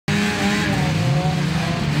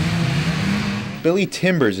Billy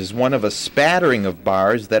Timbers is one of a spattering of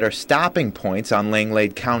bars that are stopping points on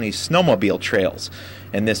Langlade County's snowmobile trails.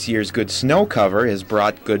 And this year's good snow cover has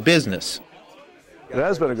brought good business. It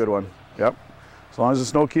has been a good one, yep. As long as the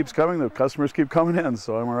snow keeps coming, the customers keep coming in,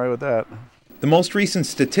 so I'm all right with that. The most recent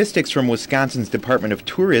statistics from Wisconsin's Department of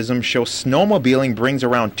Tourism show snowmobiling brings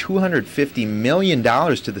around $250 million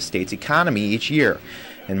to the state's economy each year,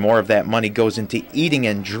 and more of that money goes into eating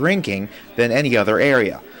and drinking than any other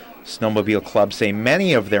area. Snowmobile clubs say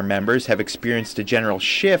many of their members have experienced a general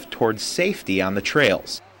shift towards safety on the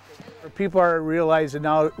trails. People are realizing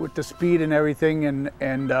now with the speed and everything, and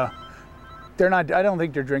they're not. I don't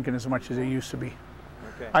think they're drinking as much as they used to be.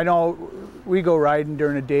 Okay. I know we go riding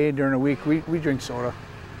during the day and during the week. We drink soda.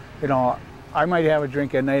 You know, I might have a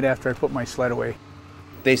drink at night after I put my sled away.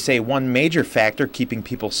 They say one major factor keeping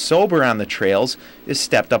people sober on the trails is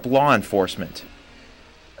stepped up law enforcement.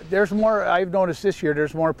 There's more. I've noticed this year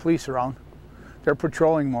there's more police around. They're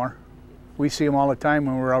patrolling more. We see them all the time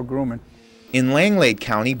when we're out grooming. In Langlade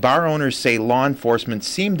County, bar owners say law enforcement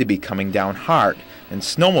seemed to be coming down hard, and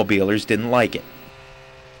snowmobilers didn't like it.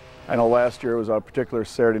 I know last year was a particular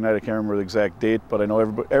Saturday night, I can't remember the exact date, but I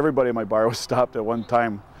know everybody in my bar was stopped at one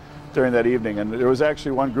time during that evening, and there was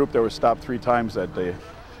actually one group that was stopped 3 times that day.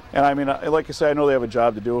 And I mean, like I say, I know they have a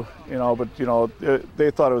job to do, you know, but you know,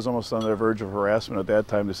 they thought it was almost on the verge of harassment at that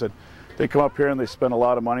time. They said they come up here and they spend a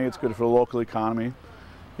lot of money, it's good for the local economy,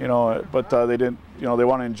 you know, but they didn't, you know, they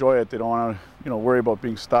want to enjoy it. They don't want to, you know, worry about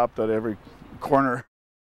being stopped at every corner.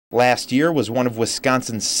 Last year was one of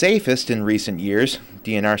Wisconsin's safest in recent years.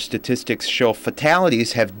 DNR statistics show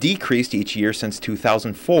fatalities have decreased each year since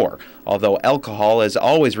 2004, although alcohol has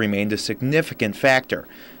always remained a significant factor.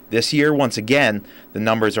 This year, once again, the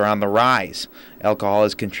numbers are on the rise. Alcohol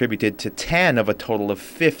has contributed to 10 of a total of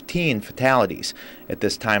 15 fatalities. At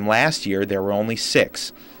this time last year, there were only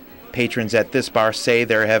 6. Patrons at this bar say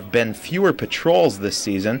there have been fewer patrols this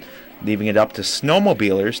season, leaving it up to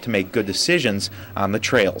snowmobilers to make good decisions on the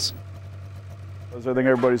trails. As I think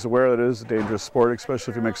everybody's aware that it is a dangerous sport,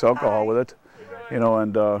 especially if you mix alcohol with it. You know,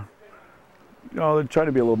 and you know, they're trying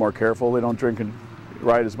to be a little more careful. They don't drink and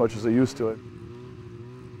ride as much as they used to.